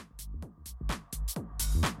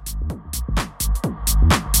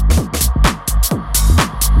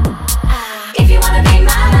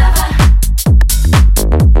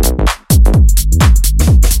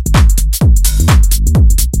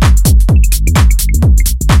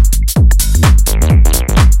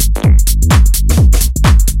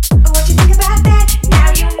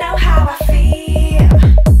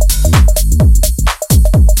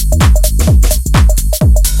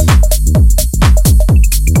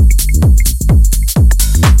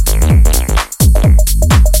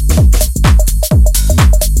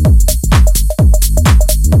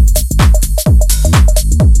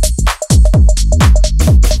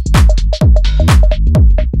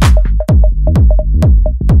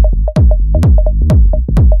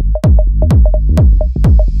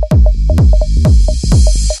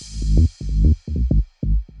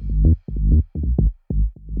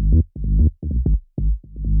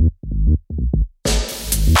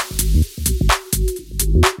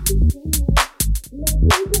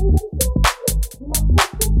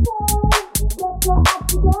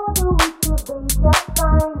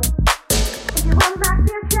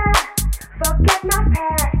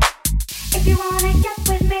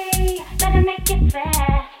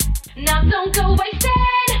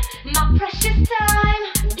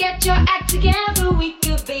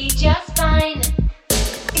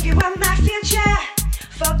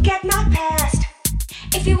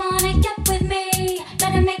If you wanna get with me,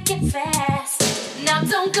 better make it fast. Now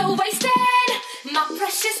don't go wasting my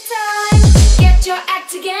precious time. Get your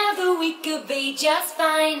act together, we could be just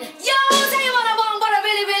fine. Yo!